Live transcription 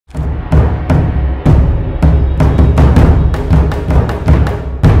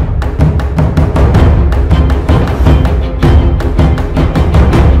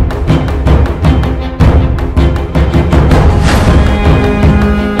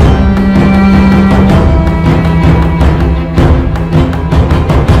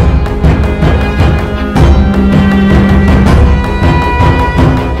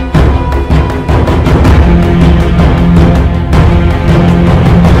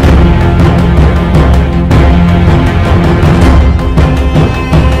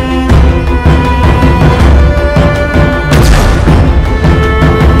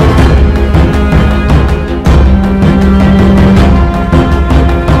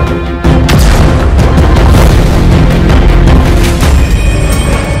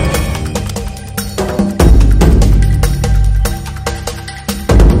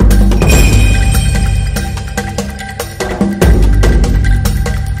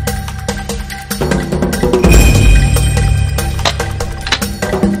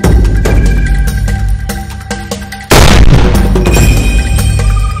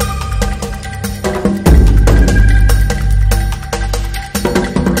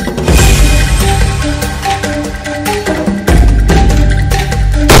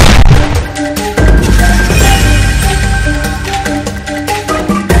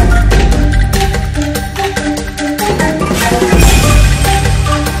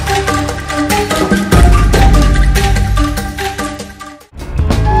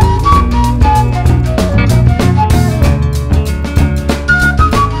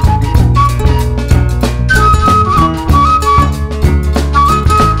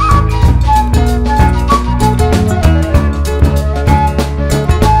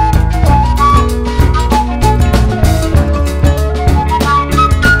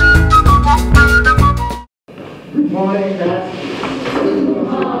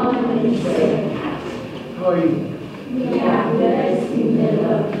How are you? We are blessed in the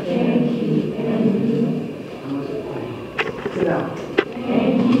Lord. Thank you. And you? Sit down.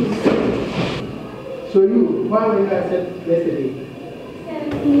 Thank you. So you, why were you accepted yesterday?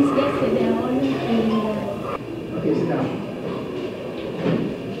 Please, yesterday I wasn't feeling well. Okay, sit down.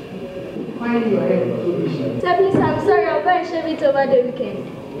 Why are you here for 2 weeks? Sir, please, I'm sorry. I'll go and shave it over the weekend.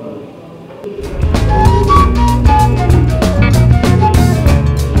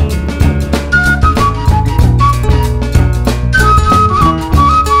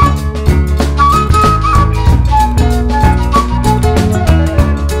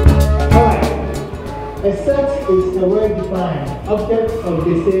 A set is a well-defined object of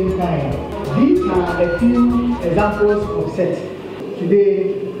the same kind. These are a few examples of sets.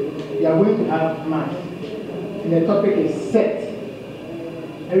 Today, we are going to have math. And the topic is set.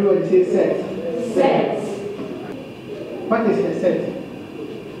 Everybody say set. Set. What is a set?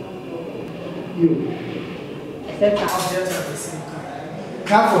 You. A set are objects of the same kind.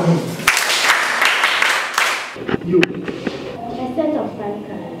 Clap for me. You. A set of 5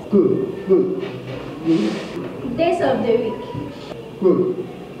 colors. Good, good. You. Days of the week. Good.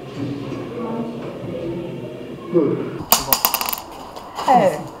 Good.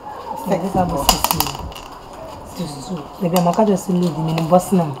 Hey. Maybe I'm not just living in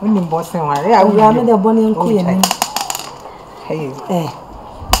Boston. When in Boston, I am the bonnie and queen. Hey.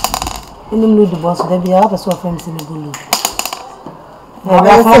 In the mood, the boss, there be other sort of friends in the blue.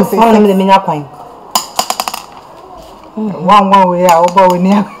 I found the mina coin. One way, I'll bow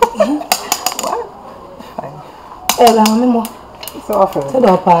near. So often.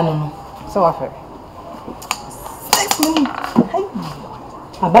 So often. 6 minutes.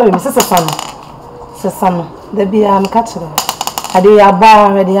 I bury Mrs. Sasano. There be a catcher. I did a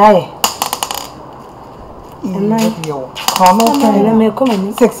bar already. I and I come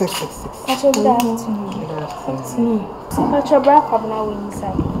in 666. I should that to me. So much your breath of now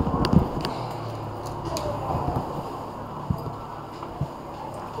inside.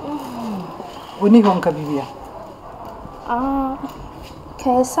 Uni home Kabibia.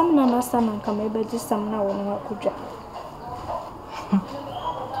 Okay, some nana and come maybe just some now on what could you?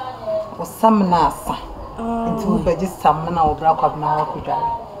 Or some nasa. But just some now broke up now. Could I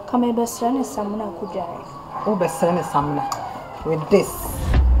come maybe son some now could I? Oh, best son is some with this.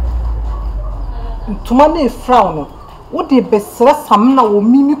 To money frown. What the best some now will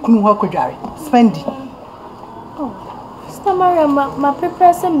mimic no could I spend it? Oh, Stamara, my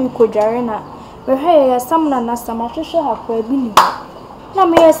preparation me could jarina. We hear some nana some I should have for a billion. Now,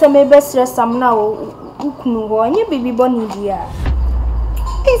 me as a may best rest some now, Uknu, and you baby bonny dear.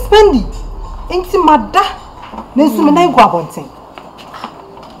 Hey, Spendy, ain't you mad? Nesumena Guabonting.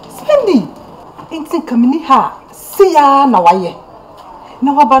 Spendy, ain't you coming here? See ya now, I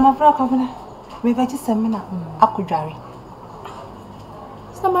no abana bracovina. Maybe just a minute, I could jarry.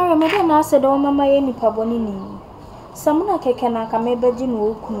 Samara, madam, I said, oh, mamma, any pabonini. Some can I come maybe Jin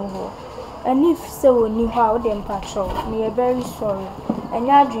Uknu. And if so, knew how them patrol, me are very sorry. And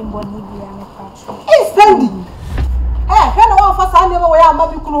your dream bonny be a patrol. Hey, Spendy! Hey, can I offer Sunday away? I'm not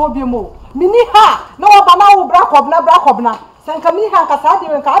going to be more. Mini ha, no banana, bracobna. Sankamiha, Casadi,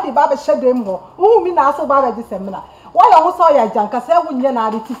 and Cardi Baba shed them more. Oh, me now so bad this seminar. Why I saw your junk, I said, when you're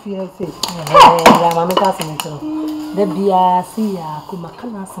not at it, say, the Bia, see ya,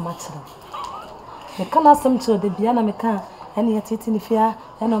 Kumakana, so much. The canna some to the Biana Mecan, and yet it's in the fear,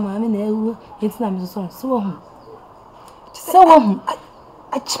 and I'm in it's not so. So,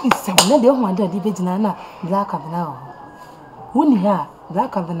 I choose some, let the one that division black of now. Wouldn't ya,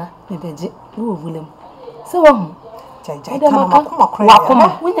 black of an maybe, William. So, when you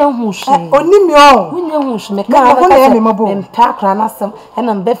who only me, when you who make a and pack ranasum, and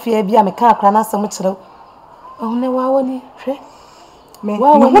I'm Beffy, be a car ranasum. Oh, no, I only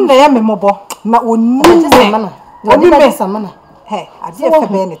well, when they am a mobile, not one manner. What do you make some manner? Hey, I did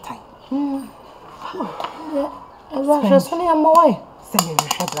for any time. Just only a more. Send me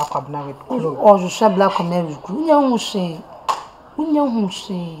a black of now with glue, or you shall black of Mary Green, young she. When you who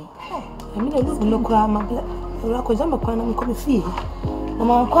she. I mean, I look around my black. Rako jama kwa na mkomi fii. Na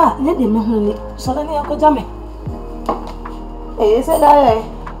mwankwa, nyedi mehuli. Solani yako jame. Yese da ya.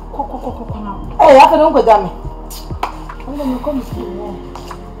 Koko na. Yafe nungo jame. Anga mkomi fii.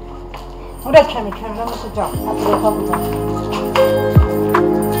 Ode chame, na mse jam. Hapo kwa kuta.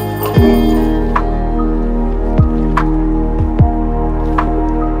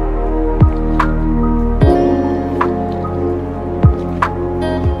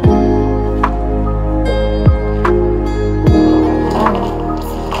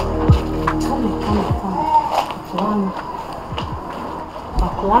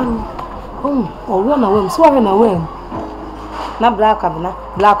 Oh, run away. So I run away. Na black abna.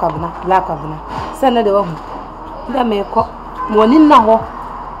 Send the one. That may call one in na ho.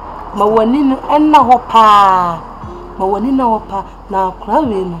 Ma one in and na ho pa. Ma one in na ho pa. Now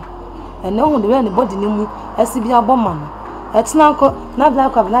crying. And no one anybody knew as if you are bomb. It's not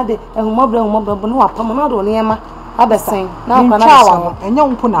black abna de and mobile no apamano near ma. Abessing. Now and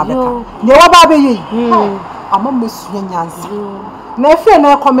young Punaba. You are baby. I'm a miss Yancy. Never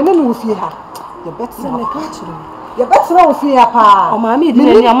na coming in with you. You better not catch you. You better not fear, pa. Oh, mammy,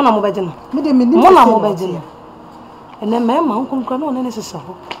 didn't you? I'm not a Mona. And then, ma'am, Uncle Cronon and his show.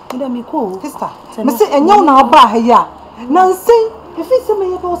 Let me call. Sister, Mr. And you now buy here. Now, say, if it's a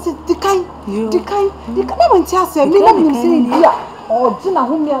man about it, the kind, you can never tell us, and me saying here. Oh, Gina,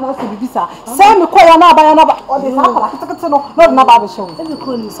 whom you are not to be visa. Sam, call another, or the Apple, not another show. Every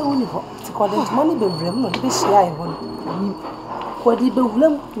call is only to call it money, but brim, not this year. What did the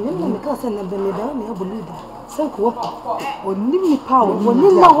woman because I never made me a believe? So, or Nimmy Power, or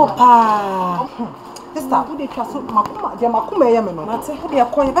Nimma Pa. Sister, who they trust Macuma, dear Macuma, Matia, who they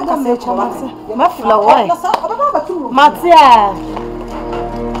are calling better nature, Matia. My flower, Matia.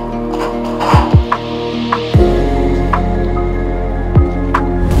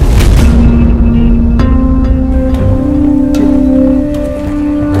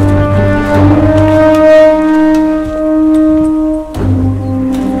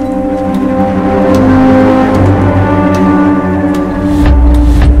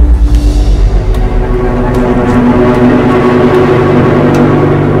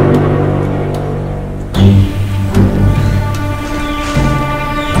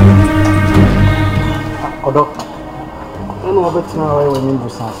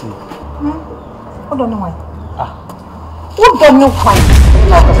 I don't know why. What don't know why?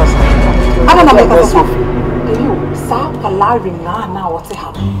 I don't know why. You start allowing now what's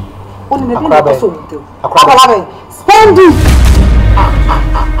happening. Only the spend it.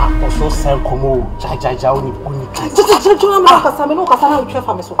 Also sell como jaja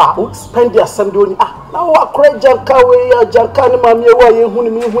spend your sandoni. Now I create janka mami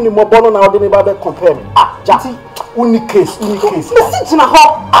huni mobono na odini babe compare me. Jati uni case. Listen na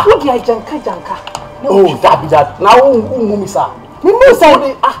ho. What dia janka. Oh, that. Now mumisa. Me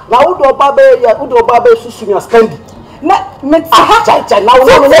say now do babe susu spend. Na me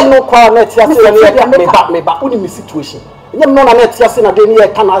now kwa net ya say me ba uni me situation. Nyem no na net ya say na de ni e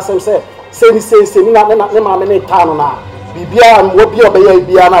kan asem say ni na ma me ne tano na bibia mo bi obeya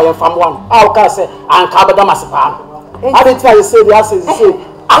bia na ye fam wan ka say anka beda masepa no I dey try say the say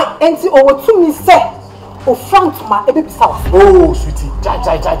enti owo tu mi say o front ma ebe bisa wa oh sweetie ja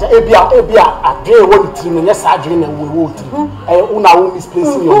ebia adre wo ni tiri no nya sa adre na wo tiri una wo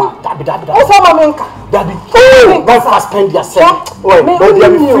misplacing your man dabi o so ma menka dabi don't fast spend yourself oh but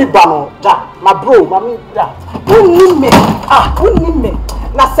there be free ban ja my bro mami ja wonni me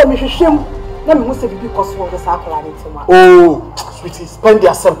na se me hwehwem na me hu se bibi koso wo sa akara ni tema oh sweetie spend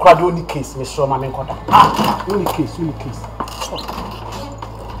yourself crowd only case me sure mami nkoda only case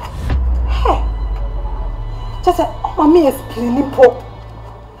hey just say oh mami explain po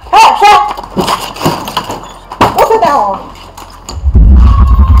hey what's that on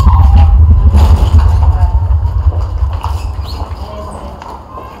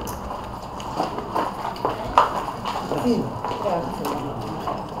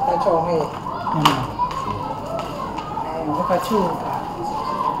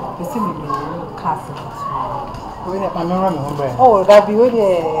oh, that be with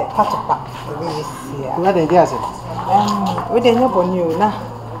the patopa. What the idea? With the new na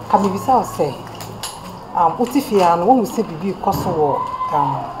can be so say. Utifia and one will say be Kosovo,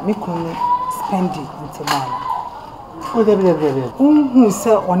 Mikuni spending into man. Oh, the who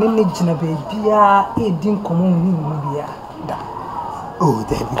say on any Jina baby, a dim common movie. Oh,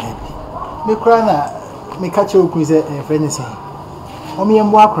 Debbie. Me crana, me catch your quiz a friend say. Omi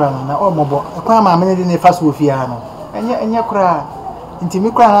emwakra na omobo ekwan ma me ne fa so fia no enye kra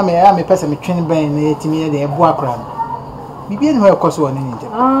ntimi kra na me pese me twene ban na etimi de ebo akra bibie ne ho ekoso woni nte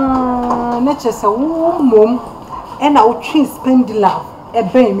na chese wo mom e na wo twin spend love e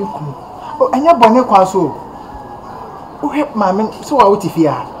ban mi ku o enye bone kwa so wo hep ma me so wa wuti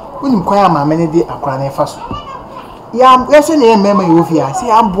fia wonim kwan ma me ne de akra na fa so ya se ne mema yo fia se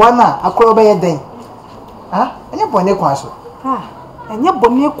amboa na akra obeye den enye bone kwa so anya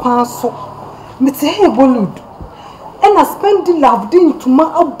bone kwan so mete he bolud ena spend love din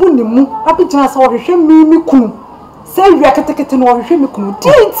tuma abone mu abigina sa ohwehwe mi kunu se wia ketekete no ohwehwe mi kunu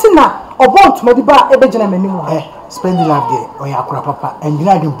din tina obon tuma di ba ebegina manimu spend love de oya akura papa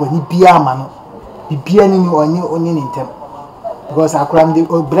engina de bone bia ama no bibia ni onye ni ntem because akram the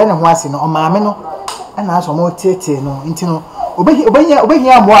obere ne ho ase no o maame no na aso mo tete no nti no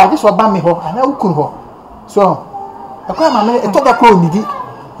obehia mo a just oba me ho ana ukun ho so akwa maame etoda ko nidi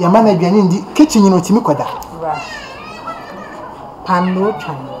ya ma na aduane ndi kitchen no timi kwada pan no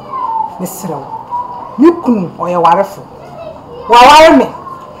twan mesraw ni kunu oye warefo waware me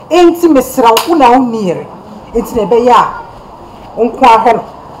enti mesraw una unire enti na be ya onko ahwe no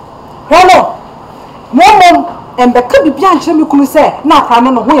hello momom embeka bibia nche me kunu se na akwa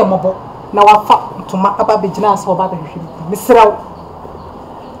no ho ye mobo na wafa ntoma aba begina aso oba behwe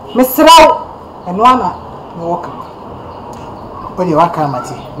mesraw eno ana no woka Odi waka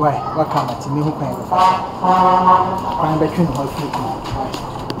mati, why? Waka mati, me who can find between the whole people.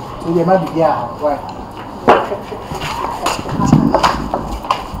 So they might be, yeah, why?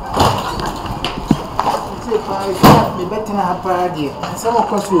 Me better na party, and some of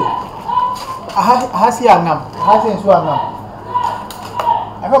course you. I see a num, has in so a num.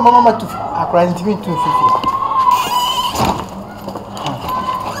 I have Mamma to a crying to me 250.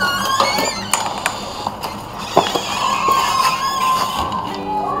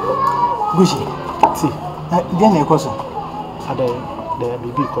 Gushi, see, then a cousin. Had the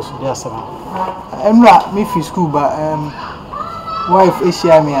baby cousin, there, sir. I'm not me for school, but wife is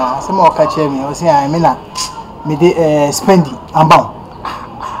here, me, some more catch me, or say I'm in a spending, I'm bound.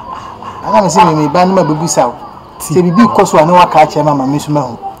 I'm saying, me, ban my baby south. See, baby cousin, I know I catch him, Mamma, Miss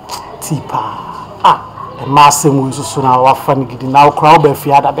Mel. Tipa. The master was so now, what funny getting now, crowd, if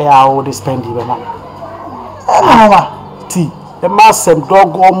you had a bear, all the spending, Mamma. Tea. The master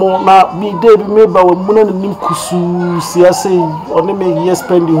dog almost now me day be made by woman and nim kusu say only make years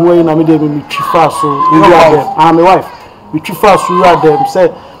spending away and I made them me chifa so we are them. I'm my wife. We chifa so we are them say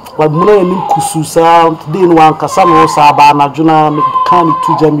what money and nim kusu sound today no one kasa no saba na juna me can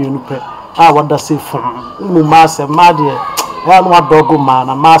to jam you no pe. Ah what that say from my master my dear. I no dog man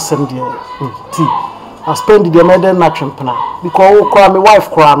na master dear. Tea. I spend the made na chimpna because call my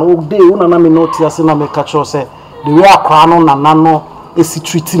wife cry no day una na me notice na me catch her say the way akwa no na nano esi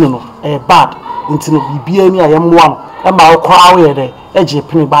treating no bad nti no bibia ni ayemwa no e ma okwa we de eje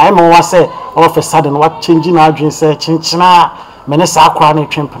pini ba e ma wa say all of a sudden what changing adwin say chinchina me ne sa akwa na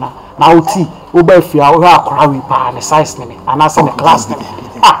twempena na oti wo ba fia wo akwa we ba ne size ne ana say ne class ne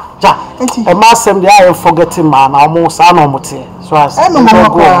ja enti e ma sem de I forgetting man na almost na omote so as the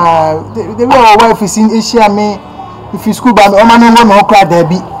way our wife is in Asia me if you school ba o ma no no okra da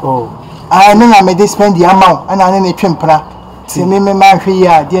bi oh I know I made spend the amount and I need chimpra. See me, my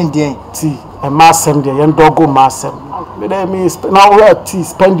here, dear. Tea, a massem, dear, and doggo massem. Now we are tea,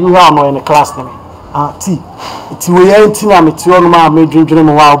 spend you on in a class. Tea, it's we ain't in a meteor, my major dream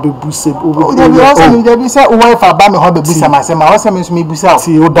while be boosted. There be said, wife, I ban the hobby, Bussa, myself, I also miss me Bussa.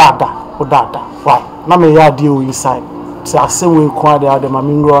 See, oh, dada. Why? Now may I deal inside. So I say we inquire the other, my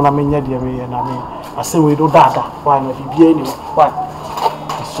mingo, and I mean, and I mean, I say we do dada. Why not be anyway? Why?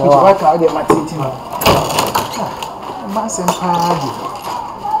 So I can't get my teeth. Mass and party.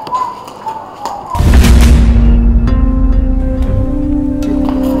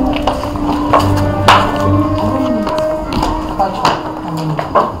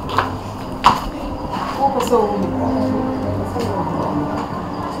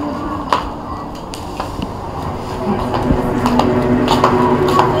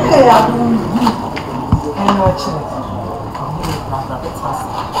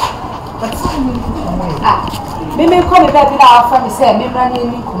 Mimi come back with our family say me money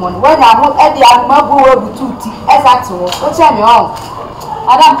ni common when I want e dey amabu we bututi exactly what tell me on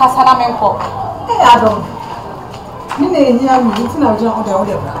Adam kasana me nko Adam me na ehia mi nti na oje o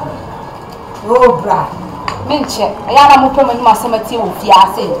de bra oh bra me nche ya na mo pema ni masemati wo fi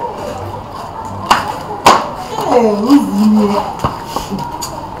ase uzi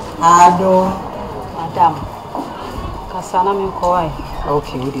Adam kasana me nko ai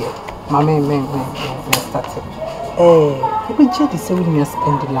okay we dey Mama, me started. You can check the same when you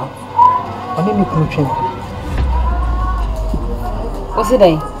spend the lamp. Or maybe you can train. What's it?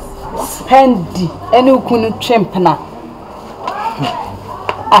 Spend the any who train na.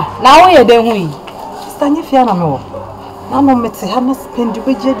 Now we are there. We stand if you are no. Now no matter how much spend the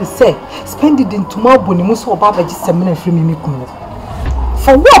way you say. Spend it in tomorrow. When you must go back, just a minute free me.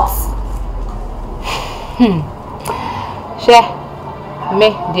 For what? Share.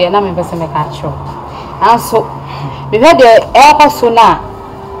 Me dear na me pese me catch you and so me hear the air na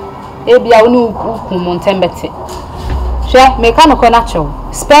e bia woni ukumu ntembete hwe me ka no ko na chew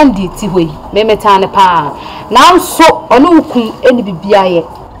spend it hoi me metane pa na so ono ukum eni bibia ye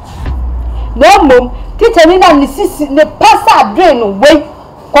no mom tite ni na ni sisi ne pasa drain we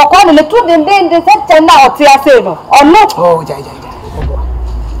Kokon le tu den set na oti ase no. Ono. Oh, ja.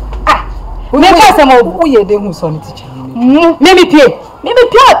 Ah. Me ka se mo Who ye dey hu so ni teacher ni. Mimi pie.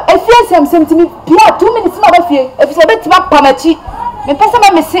 Efie sem timi pie 2 minutes na ba fie. Efise betima pamachi. Me pesa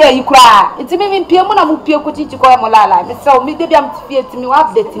ma me say yi kura. Enti mimi pie mu na mu pie ko chichi ko e mo lala. Me say o me de bia mfie timi wa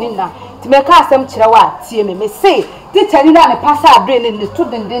update ni na. Timi ka asem kire wa tie me say teacher ni na ne pasa abre ni tu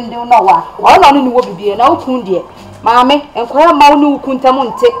den no wa. Ono no ni wo bibie na okun de. Maame enkwara ma wo ni ukun tamu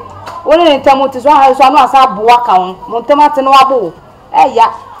nte. Wole ne tamu nte so ha so anu asa boa ka won. Mo ntemate no wabo. Ya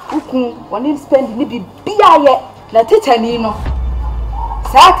ukun woni spend ni bibia ye na teacher ni no.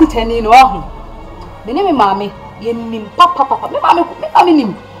 Sa teacher ni no ho. Me ne me maame ye nim papa me maame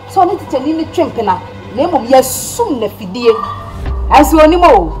nim. So ne teacher ni twempena. Na emom ye sum na fidie. Asi onim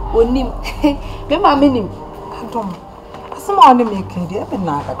onim. Me maame nim. Adom. Asema oni me kindi e be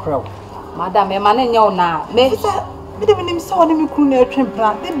na kakra wo. Madam, ma na nya na. Me de nim so oni me kunu na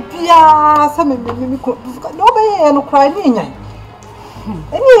atwempena. De bia sa me ku. No be ye no kra ni nyan.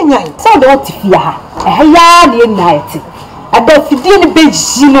 Eni nyan. So de otifia ha. Ya na na eti. Ada fidie ni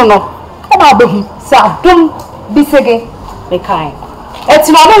beji no. Ana abehu sa dum bisege me kai.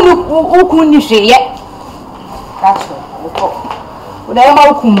 Eti ma no ukun ni hweye. That's all. O da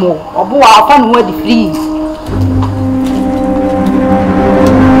ma ukun mo. Obo wa afa no wa di free.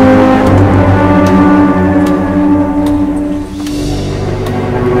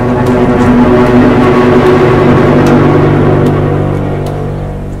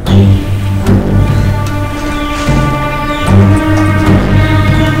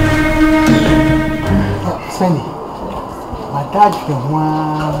 Dad ke ho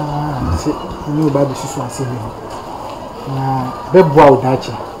se ni oba bi susu ase mi na beboa o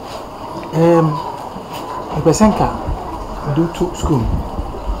dachi e pesenka do to school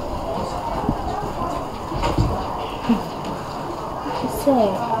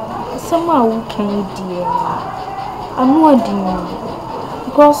somehow we can dear I'm not doing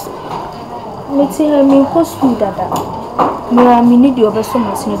because me tell me ko school dada me need the obeso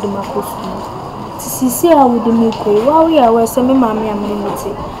masine do mako school sisi a wo de me koi wa we a we se me maame a me meti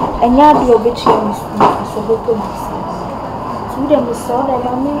enya de obetue me so go to me so de me so da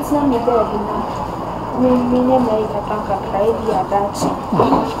ya me tina me be na me nye me ka tanka kai di adachi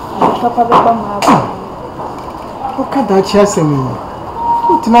papa be ba ma o ka dachi asemi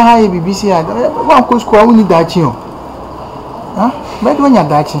o tina ha ye BBC a wa ko school a wo ni dachi o ha me do nya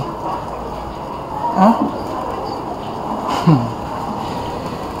dachi ha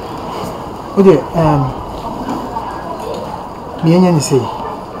Ode me enya ni say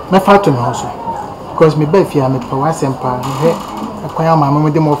me fa to me hoso because me ba fia me pa wa sempa me akwan ama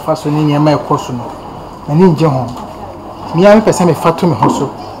me de mo fa so ni nyema ekoso no na ni nje ho me ya me pese me fa to me hoso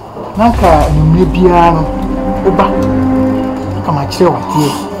nanka numre bia no oba aka ma kire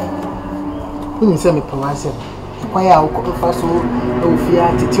watie ni say me pa wa sem akwan ya ko fa so o fia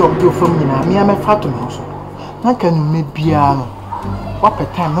titi obi ofam nyina me ya me fa to me hoso nanka numre bia no wa pe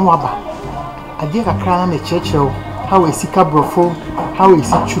time no waba Adia kakra na me chechero how we see cabrofo how we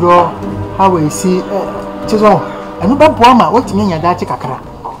see churo how we see chizo anu ba boa ma wotimi nya dachi kakra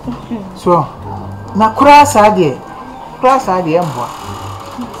so na kura sa de mboa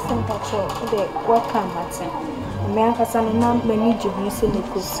senta cho de welcome matin me akasa no na mani jibu se ne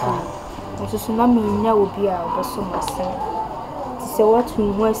kosu nso na me nya obi a oboso mase ti se what we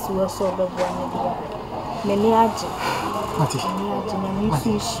west we so be boa na dia me ni age ati na mi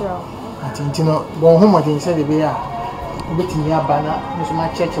fi shiro ati ntino bon ho modin se de be ya obetimi abana nso ma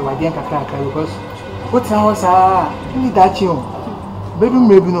cheche wade kakra because wotina ho sa ni dachi o bedum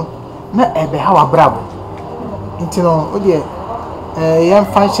mebi no na ebe ha wa brabo ntino o de yam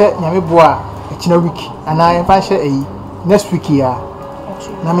fanche nyame boa akina week ana yam fanche next week ya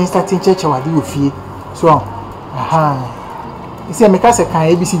na me starting cheche wade wo fie so aha isi me ka se kan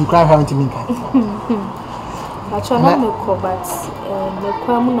ABC the crime having to me kan Actually, me ko but me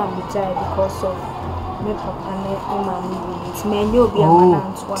kwa mu na me jai because of me papa ne mama ni me nyo bi amana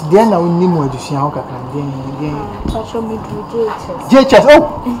ntwa. Today na woni mu adusua ho kakra den. Actually me do JHS.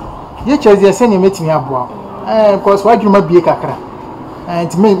 Oh. JHS dey say na metimi aboa. Because why dwuma bie kakra.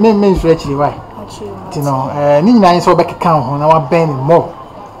 Nti me nso akiri why. Ti no ni nyina yin so obekeka ho na wa ben mo.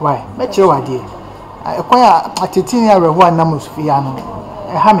 Why? Me kire wade. Ekwan a ateti ni areho anam sufia no.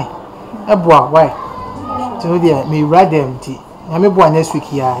 Ha me. Eboa why? So there me rather empty. I may go next week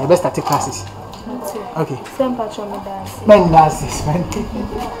here. I best start classes. Okay. Same patron me dance. Man classes, man.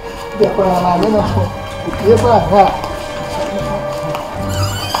 There for my men of you for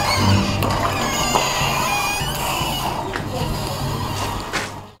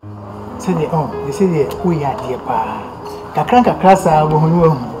Say they say we are dear pa. kakra saa wo hunu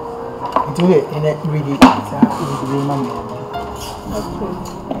wo. Nti we ene ready saa we ma me. Okay.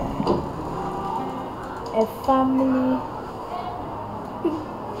 A family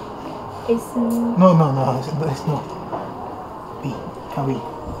is No, it's not. B. Can we?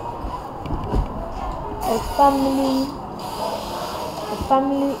 a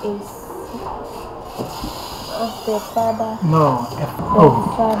family is of the father. No. The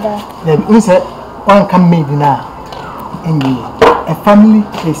father. The inside one can made now. A family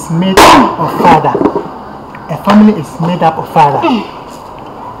is made up of father. A family is made up of father.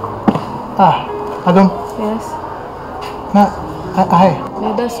 I don't. Yes.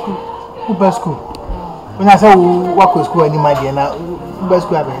 My best school. Who best school? When I say work with school, any my dear, now best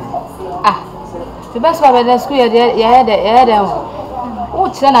school. The best school at the school, you had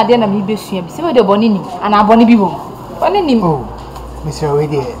oh, China, I didn't be busy. See what the bonini and our bonny people. Oh, Mr.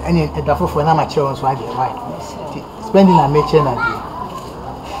 Already, any duffel for an amateur, so I get right. Spending a mature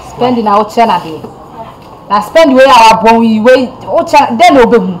spending our China day. Now spend where our bone wait, then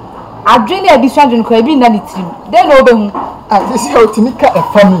obey. I drink a distraction, craving anything, then obey. This is how to make a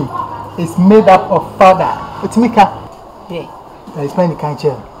family is made up of father. It's Mika. I spend the kind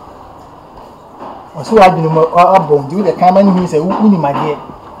chair. So I do not bone. Do the common who is a woman, my dear.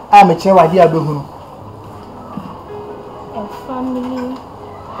 I'm a chair idea. A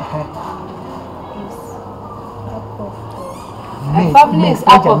family is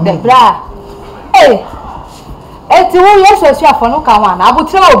up of the bra. Hey, it's yes, you are for no one. I will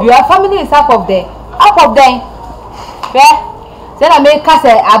tell you, a family is up of them. Then I make us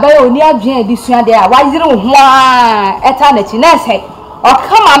a very near Jane this year there. Why is it one eternity? Say, or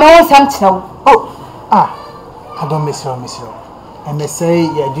come on, I want some. I don't miss her, miss her. And they say,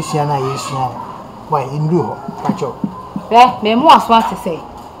 yeah, this year, why in do her? Me more want to say,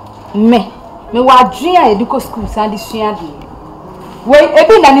 me what dream I do school Sunday year. Wait,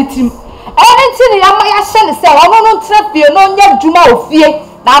 anything I send say, I want to fear no yet Juma of fear.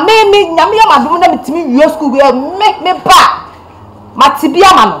 Now, me, Yamia, to me, your school will make me back. Matibia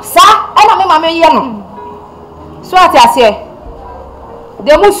man, sir, and I so I say,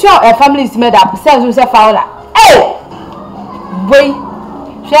 the most a family is made up, says who's a founder. Hey! Wait,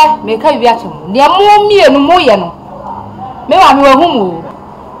 share, make a reaction. Near me and Moyano. May I know whom?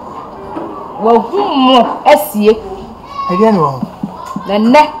 Well, whom, as ye again, the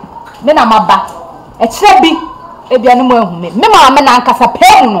neck, then I'm a back. A chubby, a bianimo, me, Mamma, and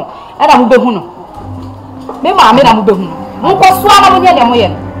Casapeno, and I'm Behuno. Mamma, I'm Behuno. Who was swallowing the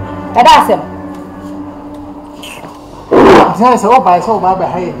moyen? That's him. I said, oh, by so bad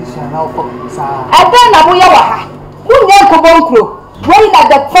behind this now for I don't know who you are. Who never come on crew? When that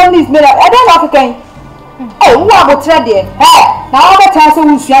the family is made up, I don't know again. Oh, what about trade? Hey, now all the time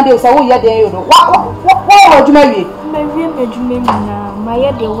who's yonder is all your day. What would you marry? My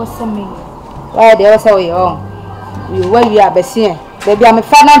idea was something. Why, there was a way on. You where you are, Bessie. Baby, I'm a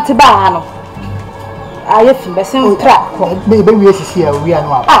fan of Tibano. I have been the track. Maybe we here, we are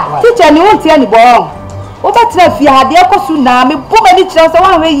not. Teacher, you won't tell any boy. What about if you had the echo soon now? Me put many chance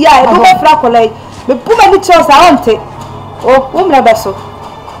one way, yeah, I don't fracolate. Me put many chance I want it. Oh, woman, vessel.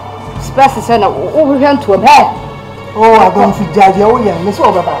 Space is an overhand to him. Oh, I don't feel judge. Oh, yeah, Miss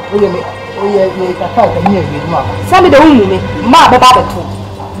Overba. Oh, yeah, I can't hear you. Some of the women, Ma, the Babato.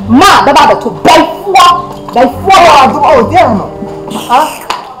 Ma, the Babato. By four. Oh, dear, no. Huh?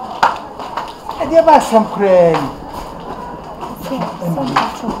 I did buy some cream.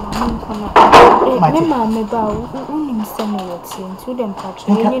 Mamma, about only some to them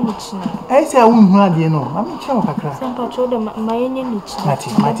patrol. I say, I won't run, you know. I'm not sure. Some patrol them, my enemy.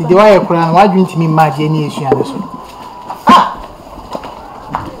 Matty, the wire crown, why didn't me my genius?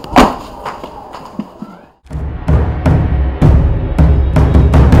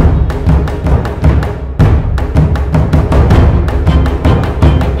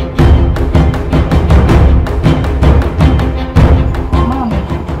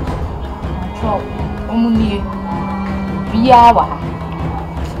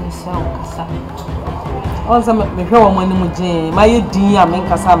 Once me hwe wo mani mu je ma ye din a men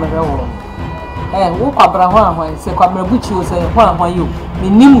kasa me hwe wo wo kwabra ho ahwan se kwabra buchi wo se ho ahwan yo me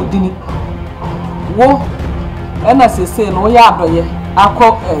nimu dini wo na sese no ya adoye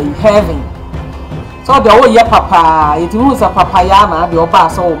akọ heaven so de wo ye papa yeti hu sa papa ya na de oba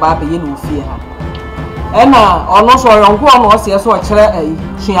so wo ba be ye no fie ha na ono so yonko ono o se so o kire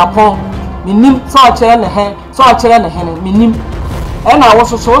hweapon me nim so o kire ne he so o kire ne he me nim na wo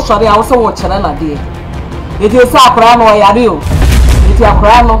so sori a wo so wo kire na de it is akra no yare o it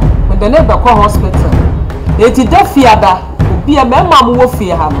akra no when the neighbor call hospital it is defiada obi a mema mo wo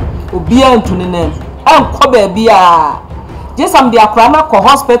fie ha no obi a ntune nem enko ba bia Jesam de akra na ko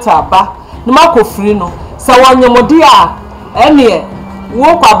hospital ba no mako free no se wonyemode a ene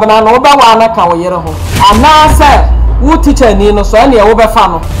wo kwabana no wo ba wa na ka wo yere ho ana se wo teacher ni no so ene wo be fa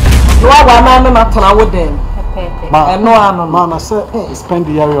no no wa na na tana wo den ma na say spend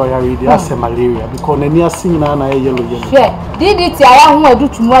the area or area dey as malaria because na ni asin na yellow hwe didi aya ho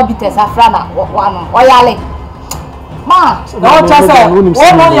adutumu abite safra na wa no oyale ma no chase wo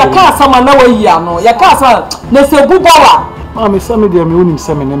no ya ka sama na wa yi ano ya ka sama na se bubawa ma me say me dey me unim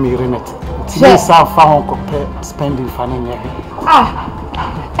say me na me renet ti sa fa hon ko spending fa na nya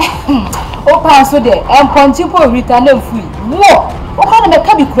o pa so de ponti po rita na fui wo o ka na me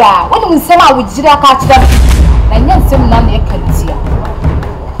ka bi kura wonim nsem a wo jira ka kira na nya nsem na na ekantia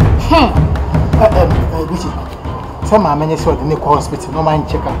bichi sama amenye so de ne ko hospital no man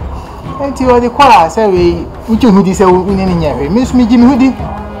check enti o de kwa say we uchi hudi say uni ne nya hwe me so me ji me hudi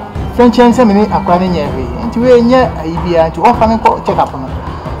french en say me ni akwa ne nya hwe enti we nya ayibia enti o fa ne ko check up no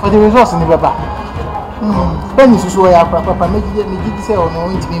for the results ni beba When you saw your papa, make it say, or no,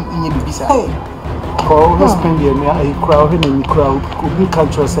 in your bisa. Call her spend your crowd in the crowd, could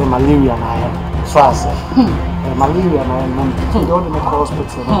can't trust malaria. And I am fast. Malaria, and I am not in the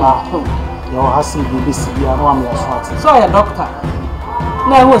hospital. Your husband will be severe. I know I'm your short. So, your doctor.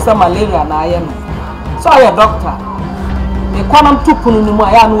 No, who is the malaria? And I am. So, your doctor. The quantum two punuma,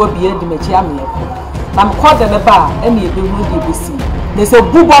 I know be a dimetiami. I'm caught in the bar, and you will be seen. They say,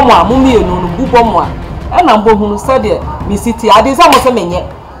 Bubama, Mummy, no Bubama. And I'm going to study Miss City. I did some of them.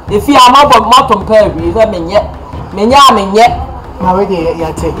 If you are not Martin Perry, you have been yet. Menya, yet. My way, you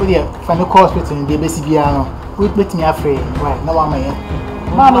take from the hospital in the Bessibiano. With me afraid. Right, no one may.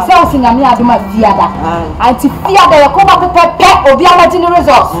 Mamma sells in a mere do my theatre. And to fear that you come up with a pet or the other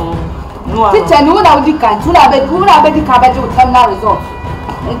results. Teacher, no one would be kind to have a cabbage with terminal results.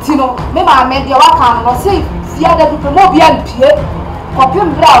 And you know, maybe I made your work or say, fear that you promote beyond peer.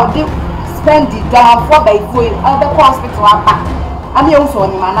 Copium brow, spend it down for by food at the hospital. I'm also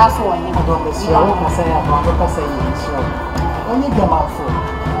on my last one. I don't say, I don't say, only the mouth.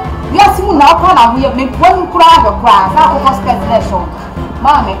 Yes, you now can we have made one crowd of crowds out of hospital.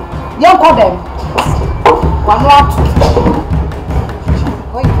 Mammy, young call them. One lot.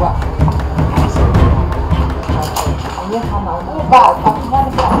 Wait, what? You have no bad, but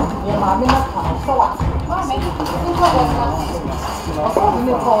your mammy not come. So what? Mammy, you call them.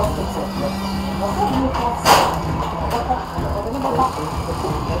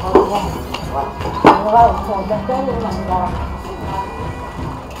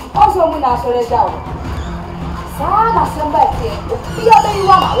 Also, when I saw it out, Sana, somebody, the other you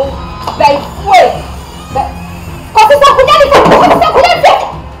want, by way,